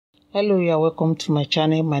Hello, you are welcome to my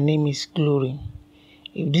channel. My name is Glory.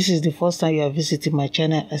 If this is the first time you are visiting my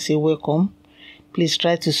channel, I say welcome. Please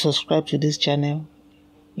try to subscribe to this channel,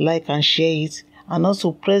 like and share it, and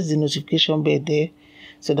also press the notification bell there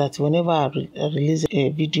so that whenever I release a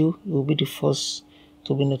video, you will be the first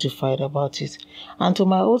to be notified about it. And to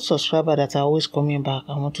my old subscriber that are always coming back,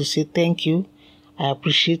 I want to say thank you. I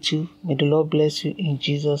appreciate you. May the Lord bless you in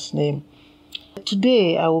Jesus' name.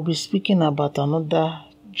 Today, I will be speaking about another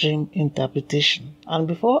dream interpretation. And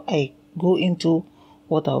before I go into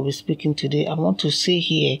what I will be speaking today, I want to say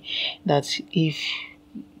here that if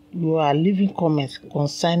you are leaving comments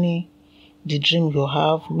concerning the dream you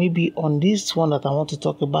have, maybe on this one that I want to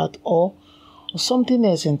talk about or something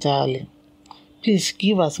else entirely, please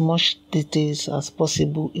give as much details as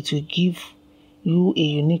possible. It will give you a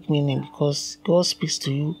unique meaning because God speaks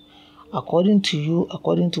to you, according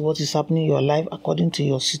to what is happening in your life, according to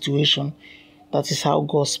your situation. That is how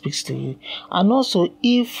God speaks to you. And also,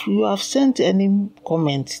 if you have sent any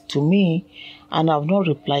comment to me and I have not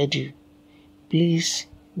replied you, please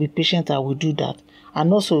be patient. I will do that.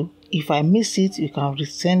 And also, if I miss it, you can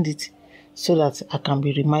resend it so that I can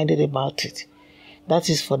be reminded about it. That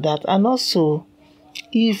is for that. And also,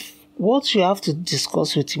 if what you have to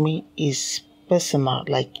discuss with me is personal,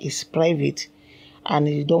 like it's private, and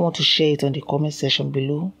you don't want to share it on the comment section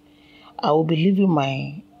below, I will be leaving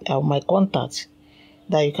my contact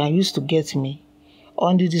that you can use to get me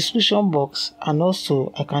on the description box, and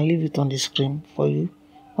also I can leave it on the screen for you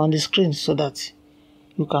on the screen so that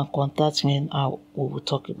you can contact me and we will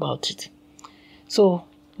talk about it. So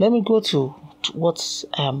let me go to what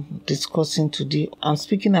I'm discussing today. I'm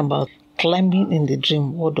speaking about climbing in the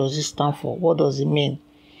dream. What does it stand for? What does it mean?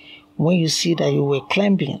 When you see that you were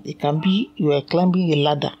climbing, it can be you were climbing a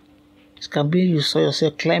ladder. It can be you saw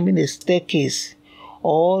yourself climbing a staircase,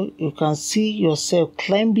 or you can see yourself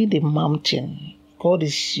climbing the mountain. God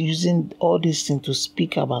is using all these things to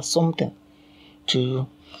speak about something to you.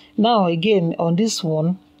 Now again, on this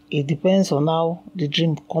one, it depends on how the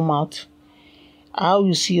dream come out, how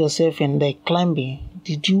you see yourself in the climbing.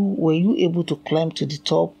 Were you able to climb to the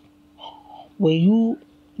top? Were you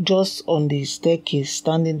just on the staircase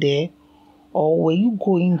standing there, or were you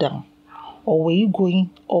going down? Or were you going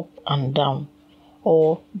up and down?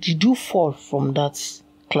 Or did you fall from that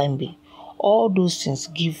climbing? All those things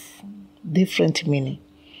give different meaning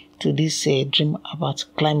to this dream about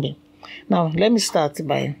climbing. Now, let me start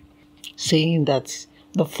by saying that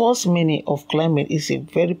the first meaning of climbing is a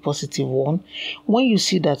very positive one. When you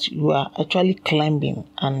see that you are actually climbing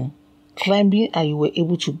and you were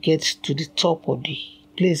able to get to the top of the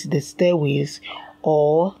place, the stairways,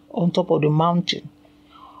 or on top of the mountain,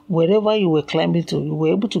 wherever you were climbing to, you were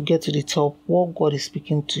able to get to the top. What God is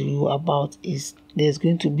speaking to you about is there's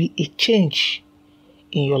going to be a change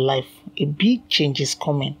in your life. A big change is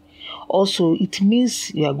coming. Also, it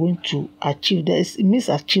means you are going to achieve. It means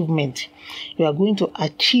achievement. You are going to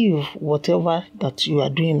achieve whatever that you are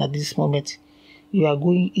doing at this moment.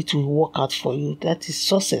 It will work out for you. That is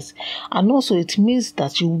success. And also, it means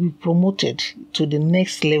that you will be promoted to the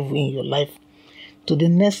next level in your life, to the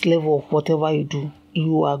next level of whatever you do.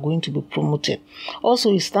 You are going to be promoted.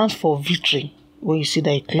 Also, it stands for victory when you see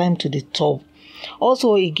that you climb to the top.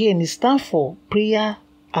 Also, again, it stands for prayer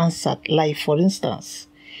answered. Like, for instance,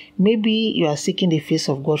 maybe you are seeking the face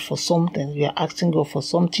of God for something. You are asking God for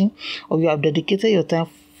something, or you have dedicated your time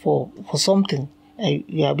for something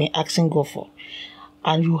you have been asking God for.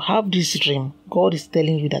 And you have this dream. God is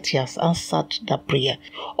telling you that He has answered that prayer.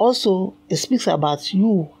 Also, it speaks about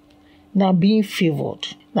you now being favored.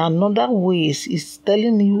 Now, another way is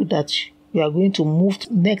telling you that you are going to move to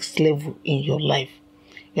the next level in your life.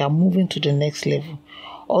 You are moving to the next level.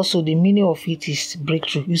 Also, the meaning of it is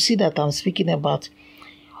breakthrough. You see that I'm speaking about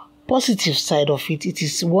positive side of it. It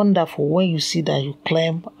is wonderful when you see that you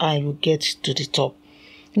climb and you get to the top.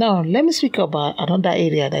 Now, let me speak about another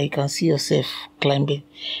area that you can see yourself climbing.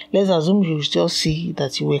 Let's assume you just see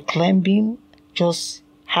that you were climbing just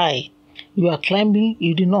high. You are climbing,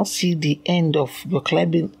 you do not see the end of your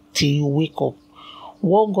climbing till you wake up.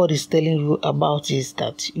 What God is telling you about is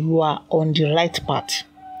that you are on the right path.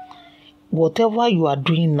 Whatever you are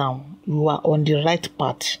doing now, you are on the right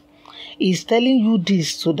path. He's telling you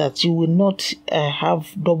this so that you will not have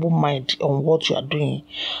double mind on what you are doing.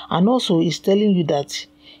 And also, he's telling you that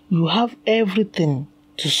you have everything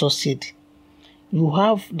to succeed. You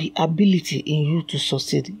have the ability in you to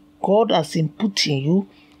succeed. God has input in you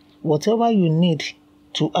whatever you need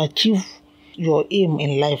to achieve your aim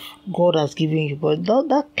in life God has given you. But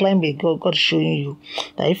that climbing, God showing you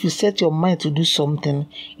that if you set your mind to do something,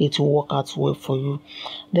 it will work out well for you.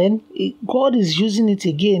 Then God is using it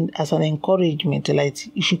again as an encouragement,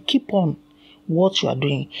 like you should keep on what you are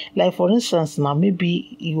doing. Like for instance, now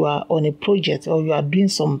maybe you are on a project or you are doing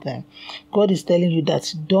something. God is telling you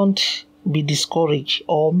that don't be discouraged,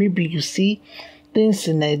 or maybe you see things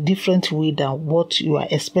in a different way than what you are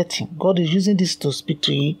expecting. God is using this to speak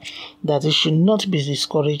to you that you should not be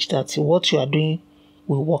discouraged, that what you are doing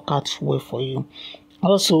will work out well for you.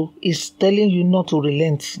 Also, it's telling you not to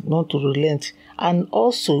relent. And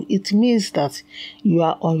also, it means that you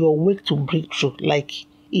are on your way to breakthrough. Like,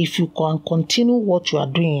 if you can continue what you are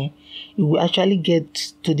doing, you will actually get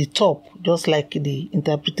to the top. Just like the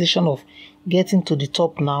interpretation of getting to the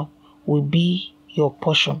top now will be your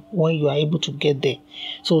portion when you are able to get there.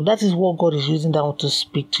 So that is what God is using that to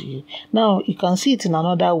speak to you. Now, you can see it in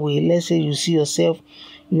another way. Let's say you see yourself,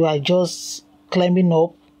 you are just climbing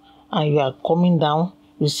up and you are coming down.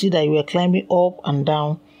 You see that you are climbing up and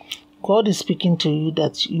down. God is speaking to you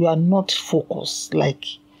that you are not focused. Like,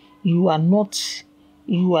 you are not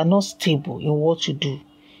stable in what you do.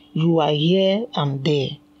 You are here and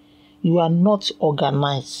there. You are not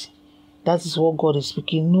organized. That is what God is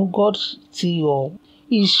speaking. No, God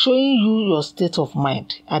He's showing you your state of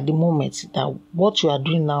mind at the moment, that what you are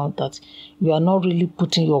doing now, that you are not really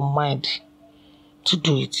putting your mind to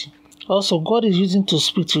do it. Also, God is using to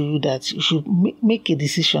speak to you that you should make a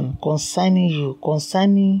decision concerning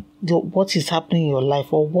what is happening in your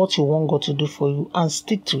life or what you want God to do for you, and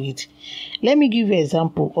stick to it. Let me give you an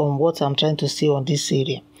example on what I'm trying to say on this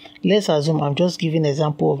area. Let's assume, I'm just giving an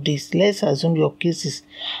example of this. Let's assume your case is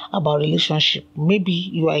about relationship. Maybe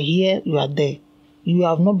you are here, you are there. You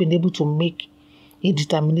have not been able to make a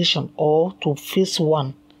determination or to face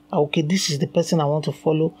one. Okay, this is the person I want to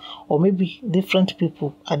follow. Or maybe different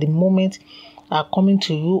people at the moment are coming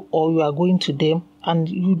to you, or you are going to them, and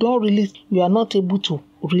you are not able to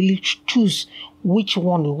really choose which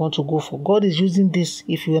one you want to go for. God is using this.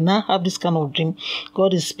 If you now have this kind of dream,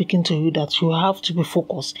 God is speaking to you that you have to be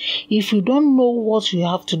focused. If you don't know what you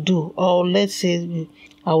have to do, or let's say,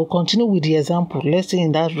 I will continue with the example. Let's say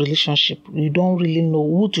in that relationship, you don't really know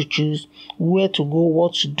who to choose, where to go,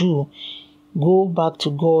 what to do. Go back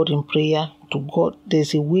to God in prayer. To God,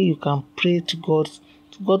 there's a way you can pray to God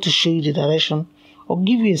to show you the direction or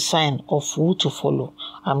give you a sign of who to follow.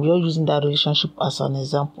 I'm just using that relationship as an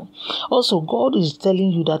example. Also, God is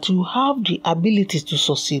telling you that you have the ability to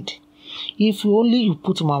succeed. If you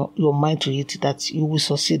put your mind to it, that you will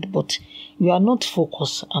succeed, but you are not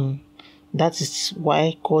focused, and that is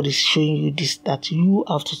why God is showing you this, that you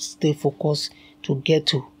have to stay focused to get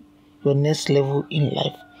to your next level in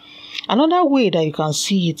life. Another way that you can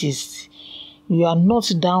see it is you are not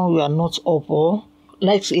down, you are not up, or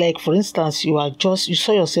like for instance, you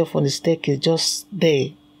saw yourself on the staircase just there.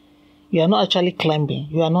 You are not actually climbing,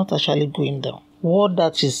 you are not actually going down. What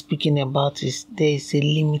that is speaking about is there is a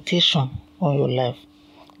limitation on your life.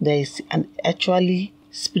 There is an actually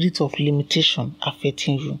spirit of limitation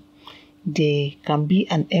affecting you. There can be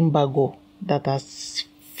an embargo that has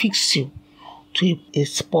fixed you to a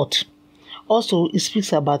spot. Also, it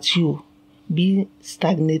speaks about you being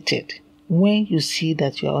stagnated when you see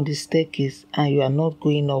that you are on the staircase and you are not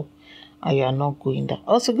going up and you are not going down.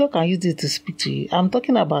 Also, God can use it to speak to you. I'm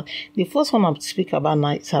talking about, the first one I'm speaking about now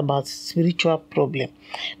is about spiritual problem.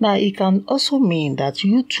 Now, it can also mean that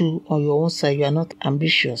you too, on your own side, you are not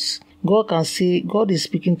ambitious. God is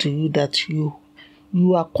speaking to you that you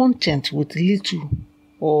are content with little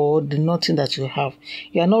or the nothing that you have.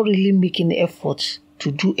 You are not really making effort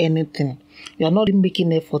to do anything. You are not really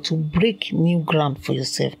making effort to break new ground for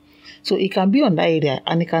yourself. So it can be on that area,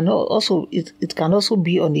 and it can also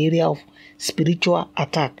be on the area of spiritual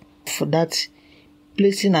attack, for that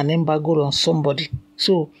placing an embargo on somebody.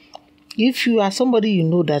 So if you are somebody, you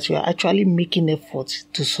know that you are actually making effort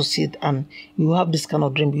to succeed, and you have this kind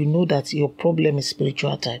of dream, you know that your problem is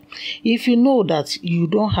spiritual attack. If you know that you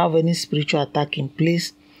don't have any spiritual attack in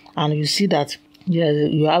place, and you see that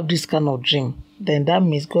you have this kind of dream, then that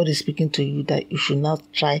means God is speaking to you that you should not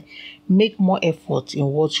make more effort in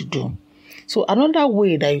what you do. So another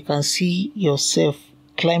way that you can see yourself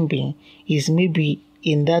climbing is maybe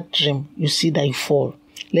in that dream, you see that you fall.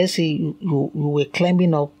 Let's say you were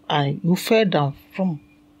climbing up and you fell down from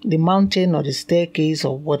the mountain or the staircase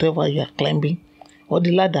or whatever you are climbing, or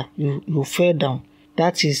the ladder, you fell down.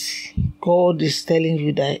 That is, God is telling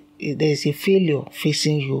you that there is a failure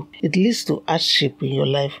facing you. It leads to hardship in your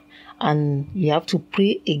life, and you have to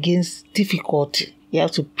pray against difficulty. You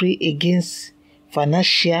have to pray against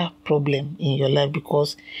financial problem in your life,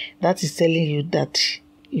 because that is telling you that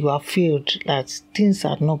you have failed, that things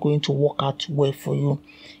are not going to work out well for you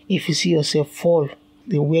if you see yourself fall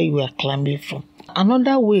the way you are climbing from.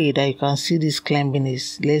 Another way that you can see this climbing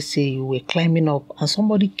is, let's say you were climbing up and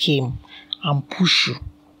somebody came and pushed you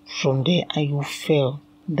from there and you fell.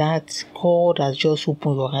 That God has just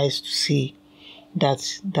opened your eyes to see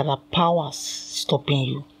that there are powers stopping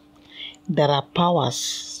you. There are powers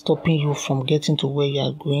stopping you from getting to where you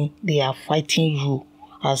are going. They are fighting you,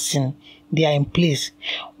 as in they are in place.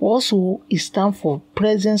 Also, it stands for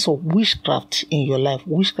presence of witchcraft in your life,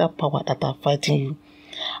 witchcraft power that are fighting you.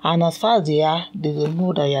 And as far as they will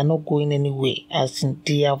know that you are not going anywhere, as in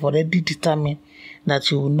they have already determined that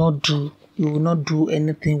you will not do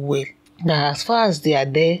anything well. Now, as far as they are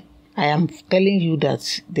there, I am telling you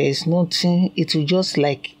that there is nothing. It will just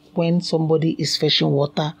like when somebody is fetching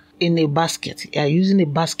water in a basket. You are using a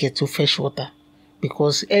basket to fetch water,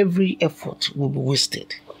 because every effort will be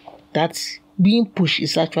wasted. That being pushed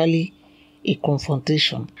is actually a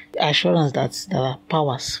confrontation, assurance that there are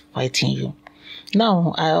powers fighting you.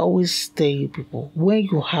 Now, I always tell you people, when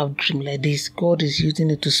you have dream like this, God is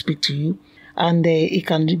using it to speak to you, and it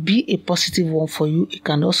can be a positive one for you. It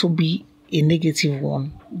can also be a negative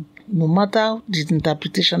one. No matter the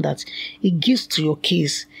interpretation that it gives to your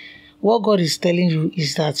case, what God is telling you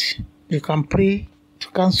is that you can pray to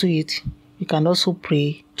cancel it. You can also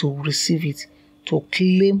pray to receive it, to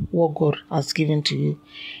claim what God has given to you.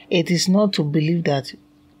 It is not to believe that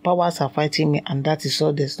powers are fighting me and that is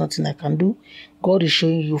all, there's nothing I can do. God is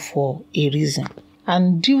showing you for a reason.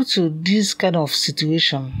 And due to this kind of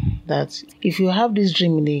situation, that if you have this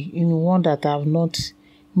dream in one that I have not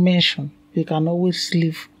mentioned, you can always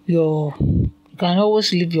leave your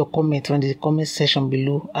comment on the comment section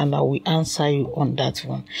below, and I will answer you on that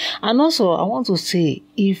one. And also, I want to say,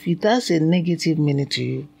 if it has a negative meaning to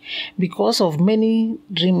you, because of many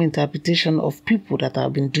dream interpretation of people that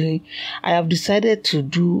I've been doing, I have decided to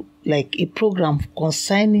do like a program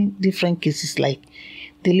concerning different cases, like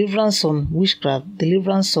deliverance on witchcraft,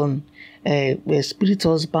 deliverance on spirit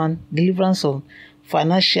husband, deliverance on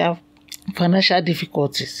financial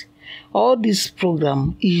difficulties. All this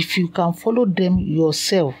program, if you can follow them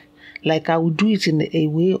yourself, like I will do it in a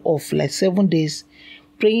way of like 7 days,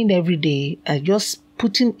 praying every day, and just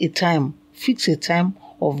putting a time, fix a time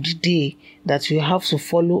of the day that you have to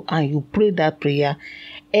follow, and you pray that prayer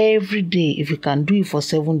every day. If you can do it for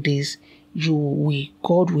 7 days,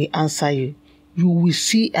 God will answer you. You will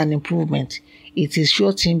see an improvement. It is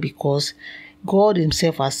sure thing, because God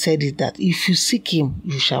himself has said it, that if you seek him,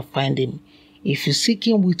 you shall find him. If you seek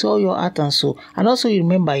him with all your heart and soul. And also you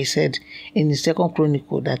remember he said in the 2nd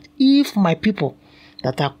Chronicle that if my people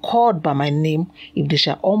that are called by my name, if they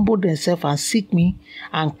shall humble themselves and seek me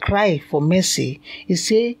and cry for mercy, he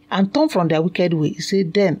say, and turn from their wicked way, he say,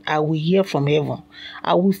 then I will hear from heaven.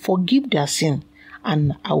 I will forgive their sin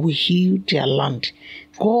and I will heal their land.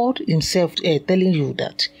 God himself telling you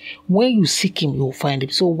that when you seek him, you will find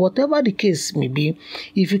him. So whatever the case may be,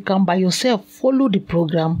 if you can by yourself follow the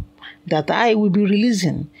program that I will be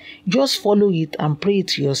releasing, just follow it and pray it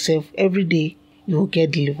to yourself every day. You will get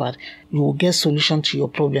delivered. You will get solution to your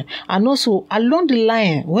problem. And also along the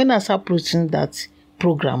line, when I start preaching that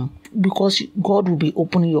program, because God will be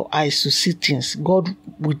opening your eyes to see things, God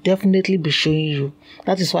will definitely be showing you.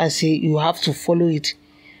 That is why I say you have to follow it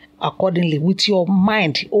accordingly, with your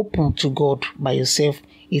mind open to God by yourself.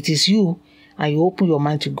 It is you, and you open your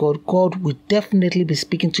mind to God. God will definitely be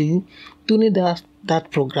speaking to you during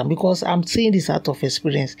that program, because I'm saying this out of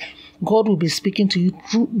experience. God will be speaking to you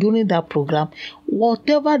during that program.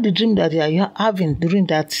 Whatever the dream that you are having during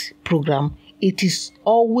that program, it is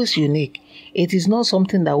always unique. It is not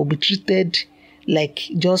something that will be treated like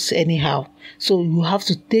just anyhow. So you have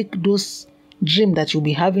to take those dream that you'll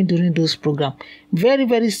be having during those programs very,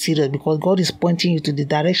 very serious, because God is pointing you to the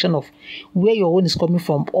direction of where your own is coming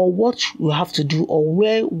from, or what you have to do, or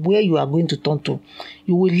where you are going to turn to.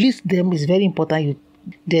 You will list them. It's very important.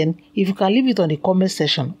 Then if you can leave it on the comment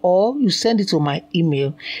section, or you send it to my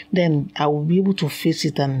email, then I will be able to face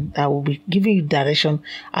it, and I will be giving you direction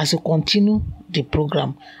as you continue the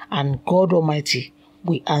program, and God Almighty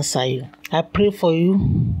will answer you. I pray for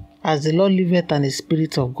you as the Lord liveth and the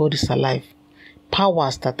Spirit of God is alive.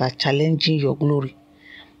 Powers that are challenging your glory,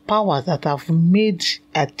 powers that have made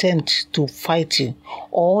attempt to fight you,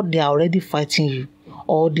 or they are already fighting you,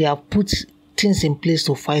 or they have put things in place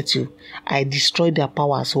to fight you, I destroy their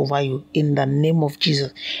powers over you in the name of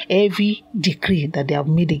Jesus. Every decree that they have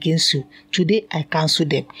made against you, today I cancel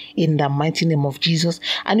them in the mighty name of Jesus.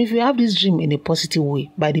 And if you have this dream in a positive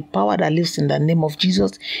way, by the power that lives in the name of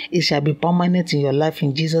Jesus, it shall be permanent in your life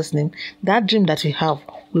in Jesus' name. That dream that you have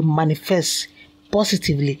will manifest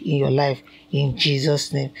positively in your life in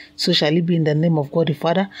Jesus' name. So shall it be in the name of God the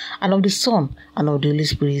Father, and of the Son, and of the Holy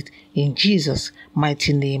Spirit. In Jesus'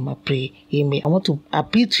 mighty name I pray. Amen. I want to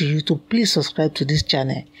appeal to you to please subscribe to this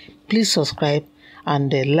channel. Please subscribe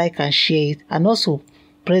and like and share it, and also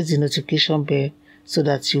press the notification bell so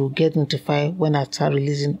that you will get notified when I start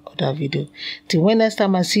releasing other videos. Till when next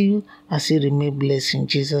time I see you, I say remain blessed in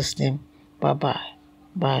Jesus' name. Bye-bye.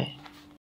 Bye.